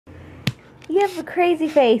You have a crazy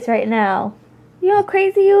face right now. You know how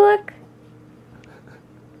crazy you look?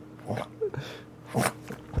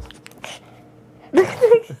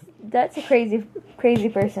 That's a crazy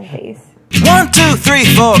person face. 1, 2,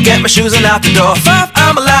 3, 4, get my shoes and out the door. 5,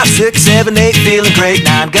 I'm alive. 6, 7, 8, feeling great.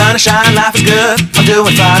 9, gonna shine, life is good. I'm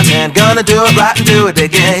doing fine. 10, gonna do it right and do it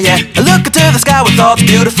again, yeah. I look into the sky with all the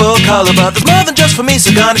beautiful color, but there's more than just for me,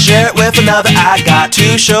 so gonna share it with another. I got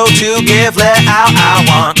to show, to give, let out. I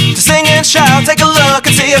want to sing and shout. Take a look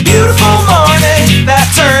and see a beautiful morning that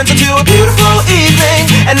turns into a beautiful evening,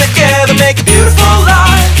 and together make a beautiful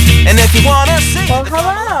life. And if you wanna see, Well,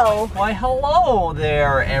 hello. Why, hello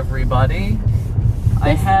there, everybody.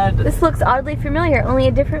 This looks oddly familiar, only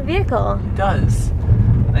a different vehicle. It does.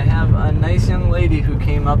 I have a nice young lady who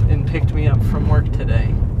came up and picked me up from work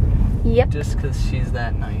today. Yep. Just because she's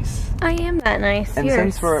that nice. I am that nice. And You're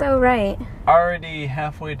since we're so right. already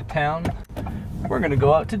halfway to town, we're gonna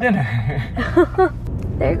go out to dinner.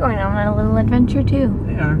 They're going on a little adventure too.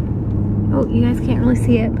 They are. Oh, you guys can't really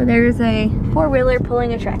see it, but there's a four-wheeler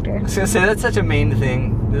pulling a tractor. I was gonna say, that's such a main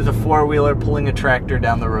thing. There's a four-wheeler pulling a tractor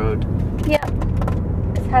down the road. Yep.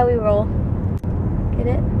 That's how we roll. Get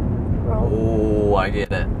it? Roll. Oh, I get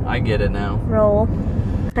it. I get it now. Roll.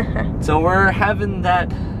 So we're having that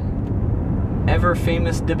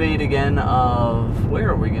ever-famous debate again of where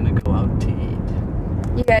are we gonna go out to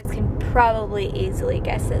eat? You guys can probably easily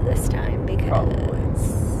guess it this time because... Probably.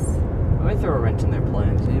 I might throw a wrench in their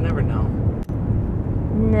plans. You never know.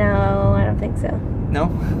 No, I don't think so. No?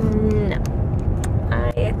 No.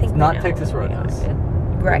 I think It's we not know Texas what we're Roadhouse. gonna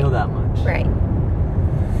do. Right. I know that much. Right.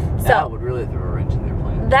 That So, would really throw a wrench in their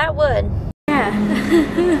plans. that would.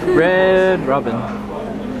 Yeah. Red Robin.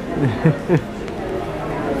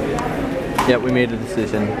 Yeah, we made a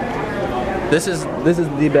decision. This is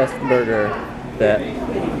the best burger that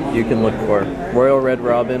you can look for. Royal Red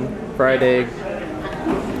Robin, fried egg.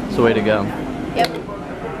 It's the way to go. Yep.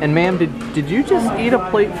 And ma'am, did you just eat a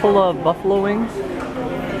plate full of buffalo wings?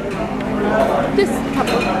 Just a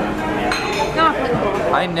couple. Not a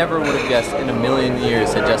full. I never would have guessed in a million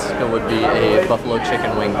years that Jessica would be a buffalo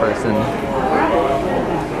chicken wing person.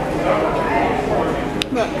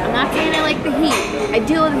 Look, I'm not saying I like the heat. I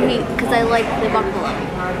do love the heat because I like the buffalo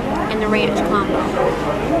and the ranch combo.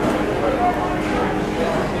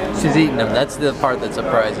 She's eating them. That's the part that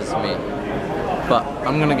surprises me. But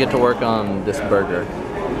I'm gonna get to work on this burger.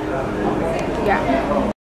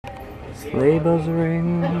 Yeah. Sleigh bells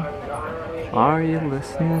ring. Are you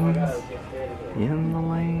listening? In the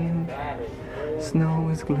lane, snow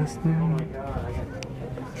is glistening.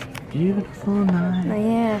 Beautiful night. Oh,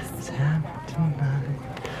 yes. It's happening tonight.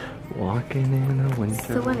 Walking in a winter.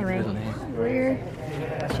 So anyway, we're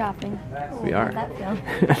shopping. We are. How'd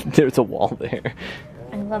that feel? There's a wall there.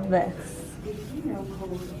 I love this.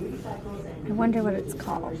 I wonder what it's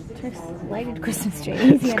called. Just lighted Christmas tree.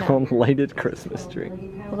 Easy It's enough. called lighted Christmas tree.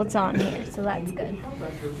 Well, it's on here, so that's good.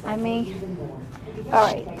 I may.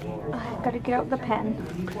 Alright. Gotta get out the pen.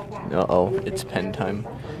 Uh-oh, it's pen time.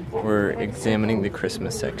 We're examining the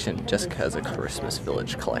Christmas section. Jessica has a Christmas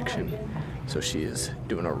Village collection, so she is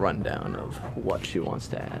doing a rundown of what she wants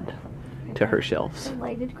to add to her shelves.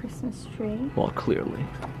 Lighted Christmas tree. Well, clearly.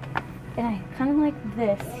 And I kind of like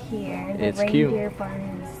this here. The It's reindeer cute. barn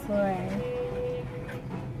and sleigh.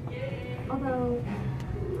 Although,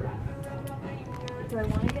 do I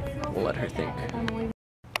want to get it? We'll let her think. Leaving.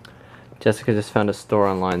 Jessica just found a store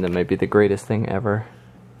online that might be the greatest thing ever.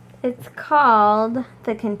 It's called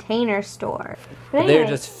the Container Store. But They're anyway,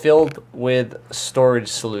 just filled with storage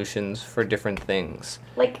solutions for different things.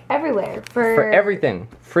 like everywhere For everything.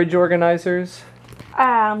 Fridge organizers.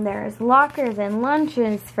 There's lockers and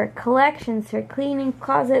lunches for collections, for cleaning,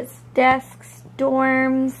 closets, desks,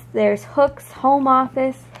 dorms. There's hooks, home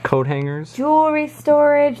office, Coat hangers. jewelry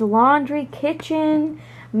storage, laundry, kitchen,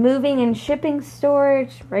 moving and shipping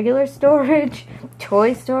storage, regular storage,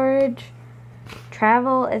 toy storage,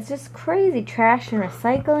 travel. It's just crazy. Trash and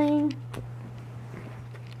recycling.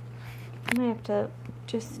 I might have to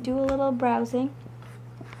just do a little browsing.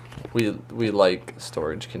 We like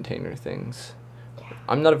storage container things.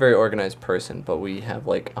 I'm not a very organized person, but we have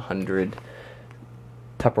like 100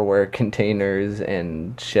 Tupperware containers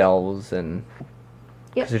and shelves, and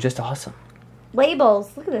Yep. they're just awesome.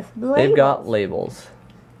 Labels. Look at this. Labels. They've got labels.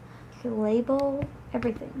 You can label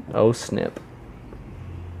everything. Oh snip.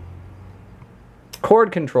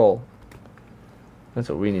 Cord control. That's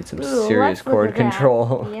what we need, some Ooh, serious let's look cord at that.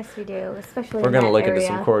 control. Yes, we do. Especially We're in gonna that look area. into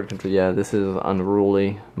some cord control. Yeah, this is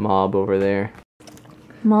unruly mob over there.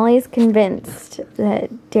 Molly's convinced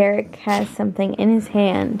that Derek has something in his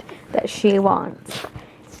hand that she wants.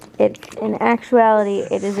 In actuality,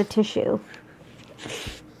 it is a tissue.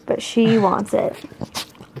 But she wants it.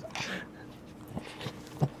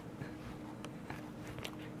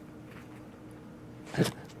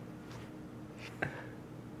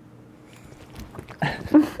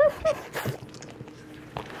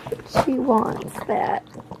 She wants that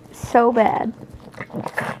so bad.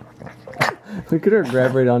 Look at her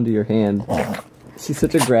grab right onto your hand. She's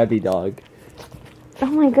such a grabby dog. Oh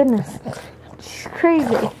my goodness. She's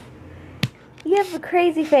crazy. You have a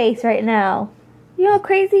crazy face right now. You know how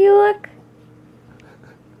crazy you look?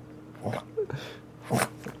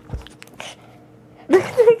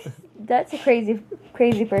 That's a crazy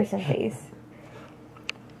person face.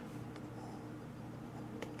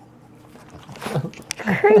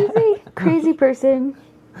 Crazy person.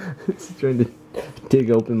 She's trying to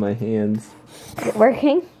dig open my hands. Is it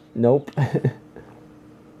working? Nope.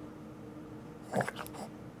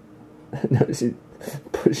 No, she's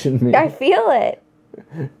pushing me. I feel it.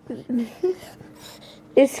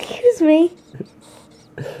 Excuse me.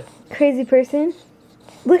 Crazy person.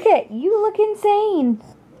 Look at you, look insane.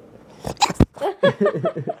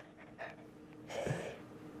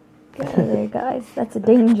 Get out of there, guys. That's a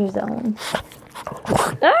danger zone.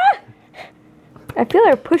 Ah! I feel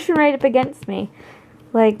her pushing right up against me.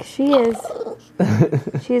 Like she is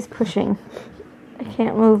pushing. I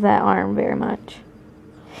can't move that arm very much.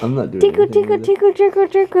 I'm not doing Tickle, anything tickle, with it. tickle,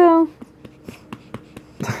 tickle,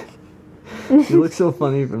 tickle. You look so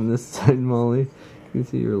funny from this side, Molly. You can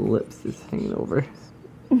see your lips just hanging over.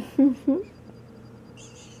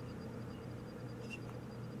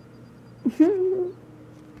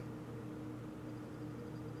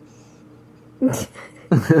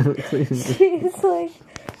 She's like,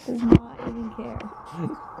 does not even care.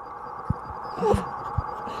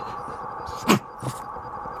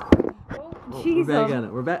 We're back on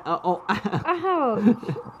it. We're back. Oh. Ouch.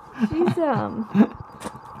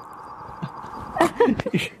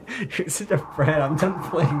 You're such a brat. I'm done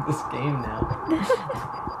playing this game now.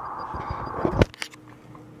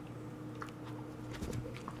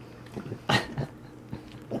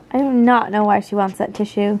 I do not know why she wants that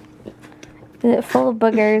tissue. Is it full of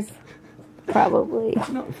boogers? Probably. It's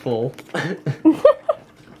not full.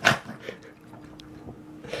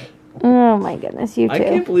 Oh my goodness, you too. I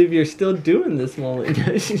can't believe you're still doing this, Molly.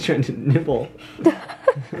 She's trying to nibble.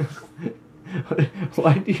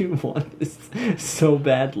 Why do you want this so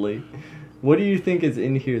badly? What do you think is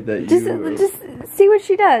in here that you... Just see what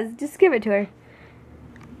she does. Just give it to her.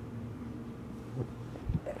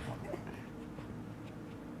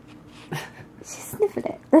 She's sniffing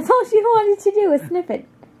it. That's all she wanted to do was sniff it.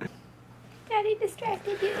 Daddy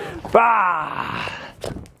distracted you. Bah!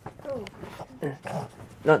 Oh.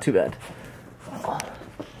 Not too bad.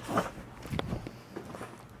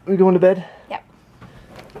 We going to bed? Yep.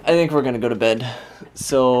 I think we're gonna go to bed.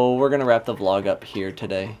 So we're gonna wrap the vlog up here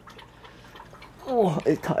today. Oh,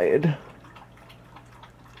 I'm tired.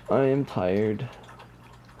 I am tired.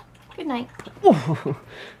 Good night.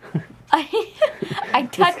 I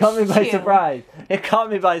touched you. It caught me by surprise. It caught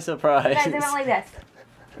me by surprise. Guys, I went like this.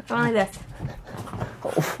 I went like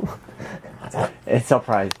this. It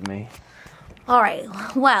surprised me. Alright,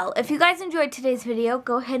 well, if you guys enjoyed today's video,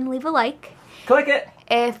 go ahead and leave a like. Click it!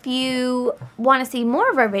 If you want to see more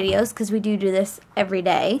of our videos, because we do this every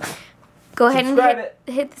day, go ahead and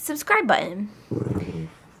hit the subscribe button.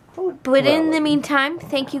 But in the meantime,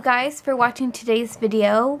 thank you guys for watching today's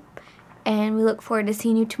video, and we look forward to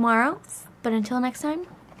seeing you tomorrow. But until next time,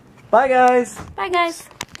 bye guys! Bye guys!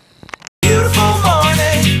 Beautiful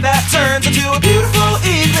morning that turns into a beautiful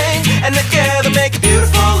evening, and together make a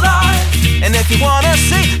beautiful life. And if you wanna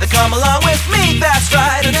see, then come along with me, that's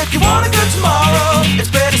right. And if you want a good tomorrow, it's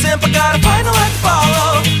pretty simple, gotta find a life to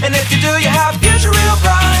follow. And if you do, you have a future real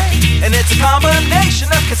bright. And it's a combination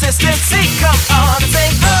of consistency, come on.